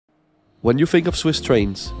When you think of Swiss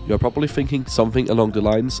trains, you are probably thinking something along the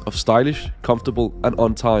lines of stylish, comfortable and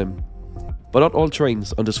on time. But not all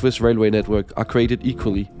trains on the Swiss railway network are created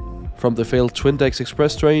equally. From the failed Twindex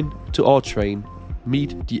Express train to our train,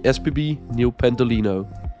 meet the SBB New Pendolino.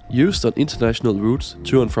 Used on international routes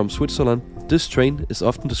to and from Switzerland, this train is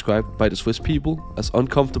often described by the Swiss people as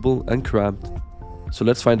uncomfortable and cramped. So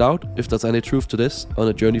let's find out if there's any truth to this on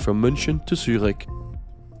a journey from München to Zürich.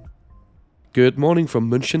 Good morning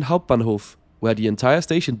from München Hauptbahnhof, where the entire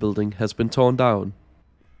station building has been torn down.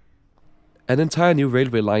 An entire new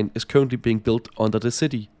railway line is currently being built under the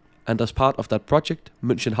city, and as part of that project,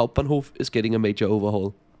 München Hauptbahnhof is getting a major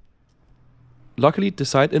overhaul. Luckily, the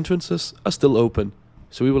side entrances are still open,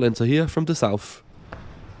 so we will enter here from the south.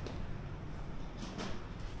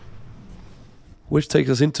 Which takes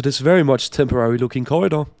us into this very much temporary looking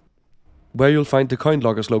corridor, where you'll find the coin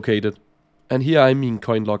lockers located. And here I mean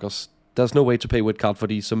coin lockers. There's no way to pay with card for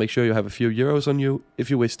these, so make sure you have a few euros on you if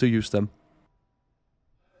you wish to use them.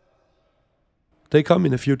 They come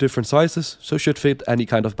in a few different sizes, so should fit any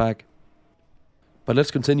kind of bag. But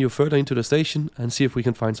let's continue further into the station and see if we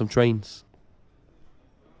can find some trains.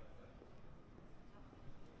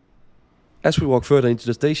 As we walk further into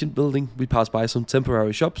the station building, we pass by some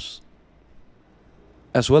temporary shops,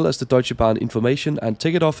 as well as the Deutsche Bahn information and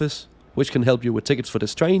ticket office, which can help you with tickets for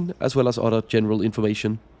this train, as well as other general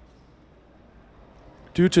information.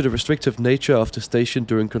 Due to the restrictive nature of the station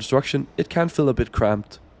during construction, it can feel a bit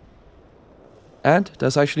cramped. And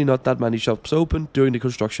there's actually not that many shops open during the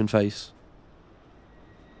construction phase.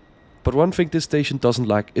 But one thing this station doesn't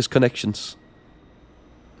lack is connections.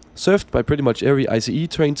 Served by pretty much every ICE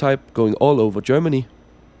train type going all over Germany.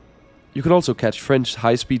 You can also catch French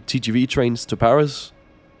high-speed TGV trains to Paris,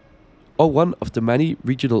 or one of the many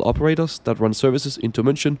regional operators that run services into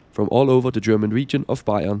München from all over the German region of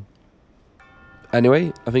Bayern.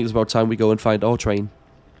 Anyway, I think it's about time we go and find our train.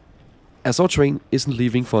 As our train isn't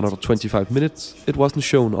leaving for another 25 minutes, it wasn't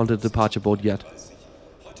shown on the departure board yet.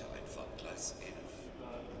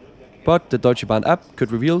 But the Deutsche Bahn app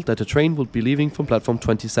could reveal that the train will be leaving from platform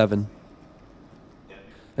 27.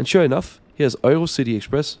 And sure enough, here's Eurocity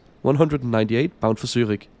Express 198 bound for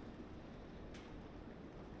Zürich.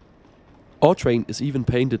 Our train is even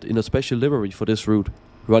painted in a special livery for this route,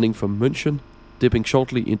 running from München, dipping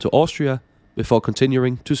shortly into Austria, before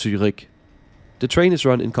continuing to Zürich. The train is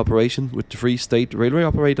run in cooperation with the three state railway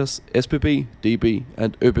operators SBB, DB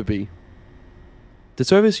and ÖBB. The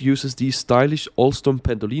service uses these stylish Alstom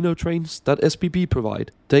Pendolino trains that SBB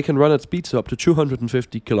provide. They can run at speeds up to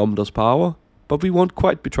 250 km per hour, but we won't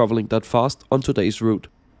quite be traveling that fast on today's route.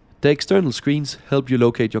 The external screens help you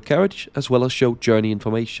locate your carriage as well as show journey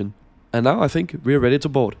information. And now I think we're ready to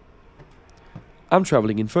board. I'm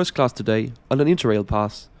traveling in first class today on an Interrail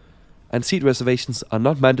pass, and seat reservations are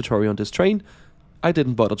not mandatory on this train. I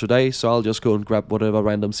didn't bother today, so I'll just go and grab whatever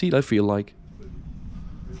random seat I feel like.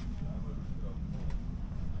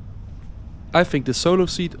 I think the solo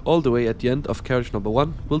seat all the way at the end of carriage number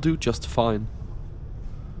 1 will do just fine.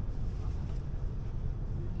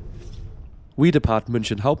 We depart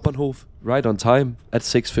München Hauptbahnhof right on time at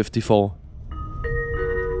 6:54.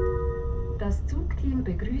 Das Zugteam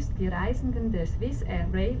begrüßt die Reisenden der Swiss Air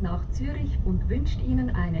Rail nach Zürich und wünscht ihnen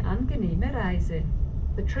eine angenehme Reise.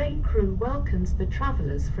 The train crew welcomes the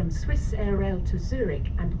travelers from Swiss Air Rail to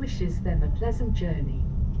Zurich and wishes them a pleasant journey.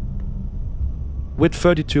 With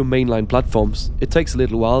 32 mainline platforms, it takes a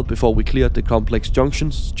little while before we clear the complex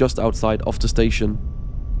junctions just outside of the station.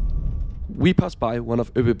 We pass by one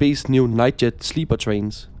of ÖBB's new Nightjet sleeper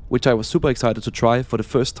trains, which I was super excited to try for the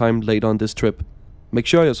first time later on this trip. Make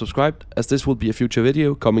sure you're subscribed, as this will be a future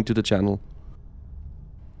video coming to the channel.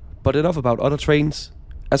 But enough about other trains.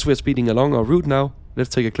 As we are speeding along our route now, let's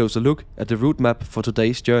take a closer look at the route map for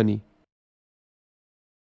today's journey.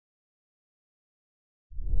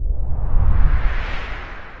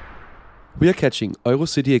 We are catching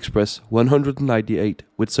Eurocity Express 198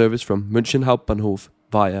 with service from München Hauptbahnhof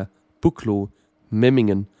via Buchloe,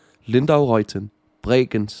 Memmingen, Lindau-Reuten,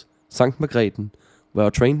 Bregenz, St. Margrethen, where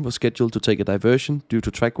our train was scheduled to take a diversion due to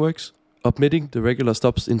track works, omitting the regular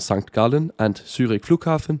stops in St. Gallen and Zürich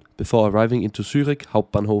Flughafen before arriving into Zürich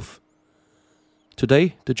Hauptbahnhof.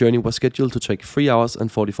 Today, the journey was scheduled to take 3 hours and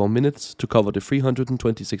 44 minutes to cover the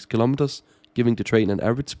 326 kilometers, giving the train an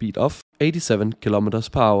average speed of 87 kilometers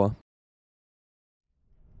per hour.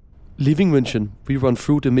 Leaving München, we run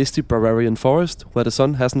through the misty Bavarian forest where the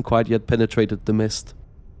sun hasn't quite yet penetrated the mist.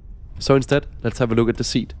 So instead, let's have a look at the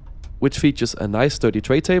seat, which features a nice sturdy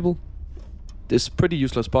tray table, this pretty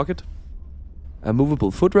useless pocket, a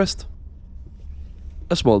movable footrest,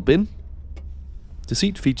 a small bin, The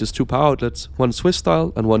seat features 2 power outlets, one Swiss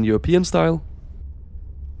style and one European style.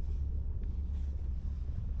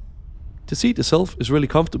 The seat itself is really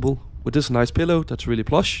comfortable with this nice pillow that's really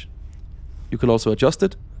plush. You can also adjust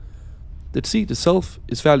it. The seat itself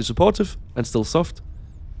is fairly supportive and still soft,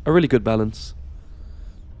 a really good balance.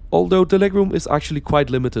 Although the legroom is actually quite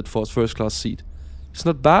limited for a first class seat. It's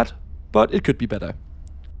not bad, but it could be better.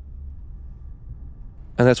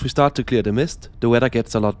 And as we start to clear the mist, the weather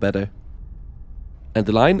gets a lot better. And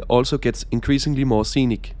the line also gets increasingly more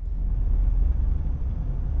scenic.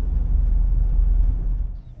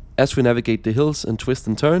 As we navigate the hills and twists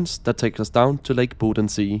and turns that take us down to Lake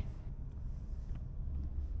Bodensee.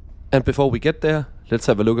 And before we get there, let's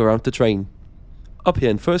have a look around the train. Up here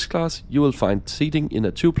in first class, you will find seating in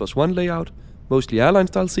a 2+1 layout, mostly airline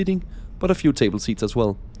style seating, but a few table seats as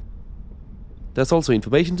well. There's also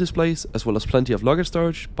information displays, as well as plenty of luggage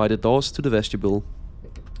storage by the doors to the vestibule.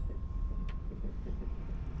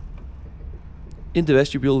 In the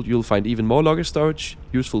vestibule, you'll find even more luggage storage,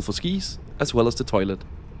 useful for skis, as well as the toilet.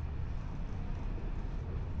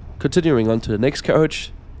 Continuing on to the next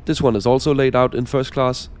carriage, this one is also laid out in first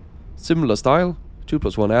class. Similar style,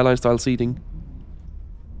 2+1 airline style seating.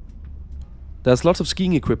 There's lots of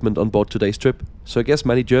skiing equipment on board today's trip, so I guess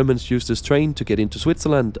many Germans use this train to get into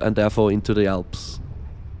Switzerland and therefore into the Alps.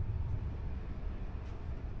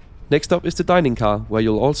 Next up is the dining car, where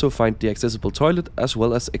you'll also find the accessible toilet as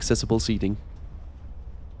well as accessible seating.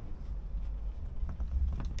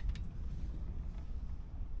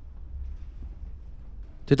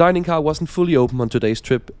 The dining car wasn't fully open on today's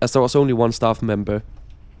trip, as there was only one staff member.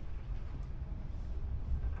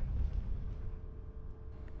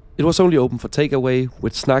 It was only open for takeaway,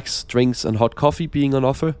 with snacks, drinks and hot coffee being on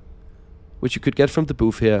offer, which you could get from the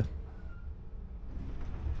booth here.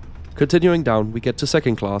 Continuing down, we get to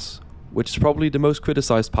second class, which is probably the most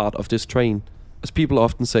criticized part of this train, as people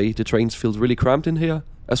often say the trains feel really cramped in here,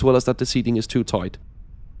 as well as that the seating is too tight.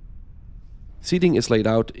 Seating is laid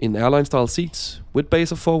out in airline style seats, with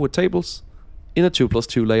bays of 4 with tables, in a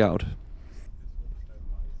 2+2 layout.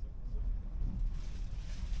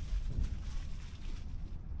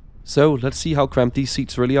 So let's see how cramped these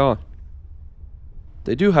seats really are.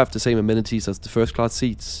 They do have the same amenities as the first class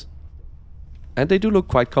seats, and they do look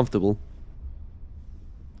quite comfortable.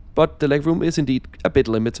 But the legroom is indeed a bit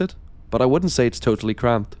limited, but I wouldn't say it's totally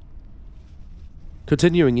cramped.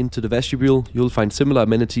 Continuing into the vestibule, you'll find similar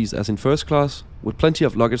amenities as in first class, with plenty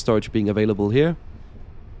of luggage storage being available here.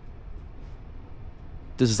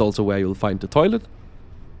 This is also where you'll find the toilet,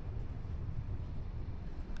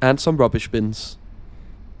 and some rubbish bins.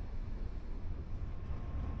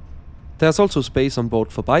 There's also space on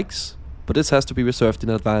board for bikes, but this has to be reserved in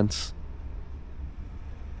advance.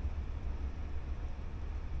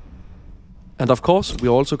 And of course, we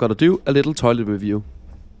also gotta do a little toilet review.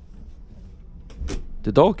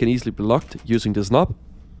 The door can easily be locked using this knob.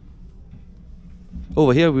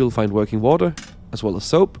 Over here we will find working water, as well as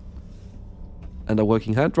soap, and a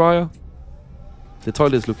working hand dryer. The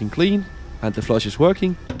toilet is looking clean, and the flush is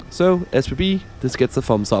working, so SBB, this gets a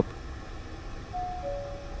thumbs up.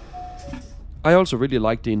 I also really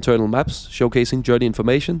like the internal maps showcasing journey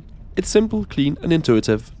information. It's simple, clean and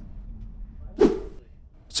intuitive.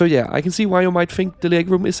 So yeah, I can see why you might think the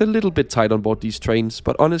legroom is a little bit tight on board these trains,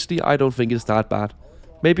 but honestly I don't think it's that bad.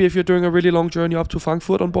 Maybe if you're doing a really long journey up to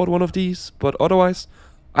Frankfurt on board one of these, but otherwise,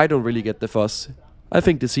 I don't really get the fuss. I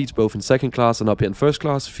think the seats both in second class and up here in first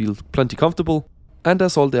class feel plenty comfortable, and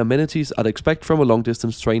there's all the amenities I'd expect from a long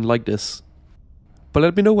distance train like this. But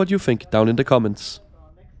let me know what you think down in the comments.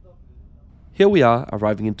 Here we are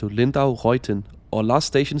arriving into Lindau-Reuthen, our last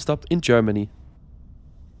station stop in Germany.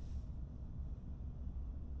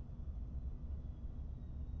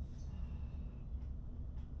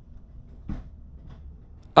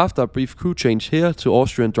 After a brief crew change here to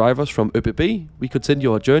Austrian drivers from SBB, we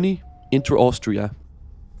continue our journey into Austria.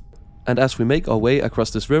 And as we make our way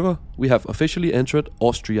across this river, we have officially entered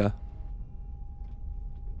Austria.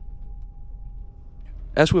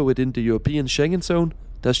 As we're within the European Schengen zone,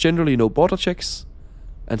 there's generally no border checks,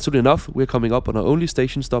 and soon enough we're coming up on our only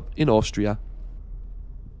station stop in Austria,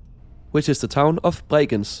 which is the town of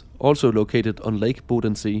Bregenz, also located on Lake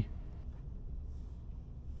Bodensee.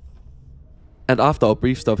 And after our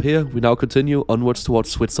brief stop here, we now continue onwards towards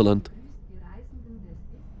Switzerland.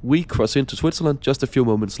 We cross into Switzerland just a few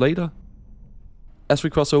moments later, as we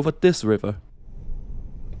cross over this river.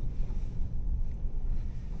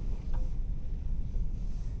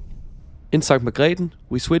 In St. Margrethen,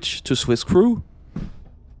 we switch to Swiss crew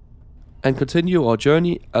and continue our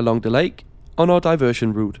journey along the lake on our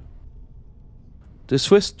diversion route. The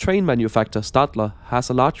Swiss train manufacturer Stadler has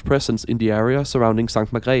a large presence in the area surrounding St.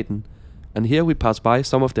 Margrethen, and here we pass by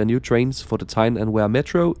some of their new trains for the Tyne and Wear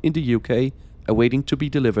Metro in the UK, awaiting to be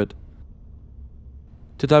delivered.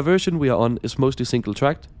 The diversion we are on is mostly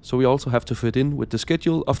single-tracked, so we also have to fit in with the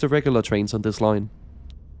schedule of the regular trains on this line.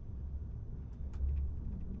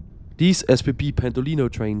 These SBB Pendolino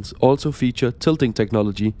trains also feature tilting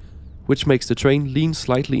technology, which makes the train lean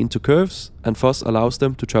slightly into curves and thus allows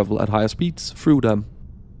them to travel at higher speeds through them,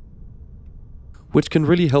 which can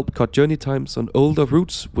really help cut journey times on older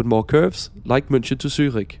routes with more curves, like München to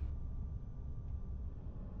Zürich.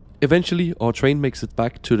 Eventually, our train makes it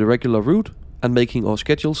back to the regular route and making our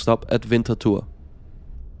scheduled stop at Winterthur.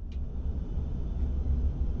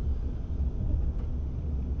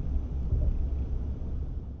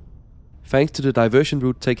 Thanks to the diversion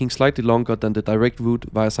route taking slightly longer than the direct route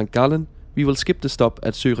via St. Gallen, we will skip the stop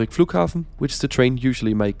at Zürich Flughafen, which the train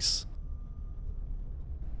usually makes.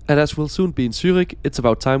 And as we'll soon be in Zürich, it's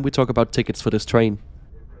about time we talk about tickets for this train.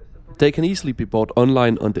 They can easily be bought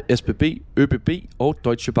online on the SBB, ÖBB or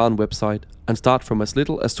Deutsche Bahn website and start from as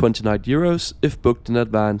little as €29 if booked in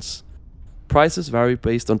advance. Prices vary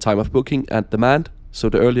based on time of booking and demand, so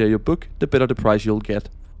the earlier you book, the better the price you'll get.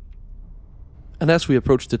 And as we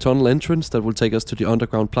approach the tunnel entrance that will take us to the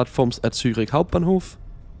underground platforms at Zürich Hauptbahnhof,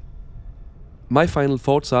 my final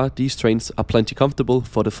thoughts are these trains are plenty comfortable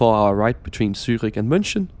for the 4-hour ride between Zürich and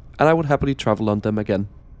München, and I would happily travel on them again.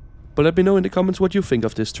 But let me know in the comments what you think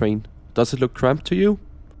of this train. Does it look cramped to you?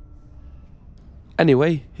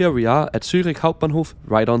 Anyway, here we are at Zürich Hauptbahnhof,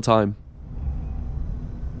 right on time.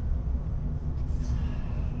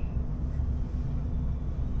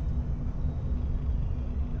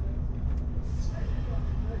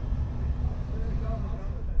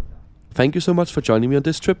 Thank you so much for joining me on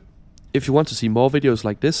this trip. If you want to see more videos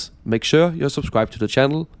like this, make sure you're subscribed to the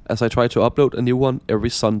channel, as I try to upload a new one every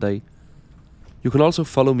Sunday. You can also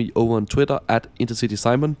follow me over on Twitter at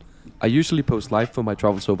IntercitySimon. I usually post live from my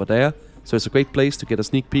travels over there, so it's a great place to get a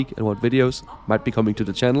sneak peek at what videos might be coming to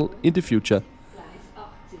the channel in the future.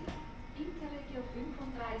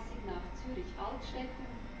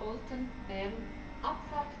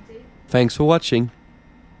 Thanks for watching.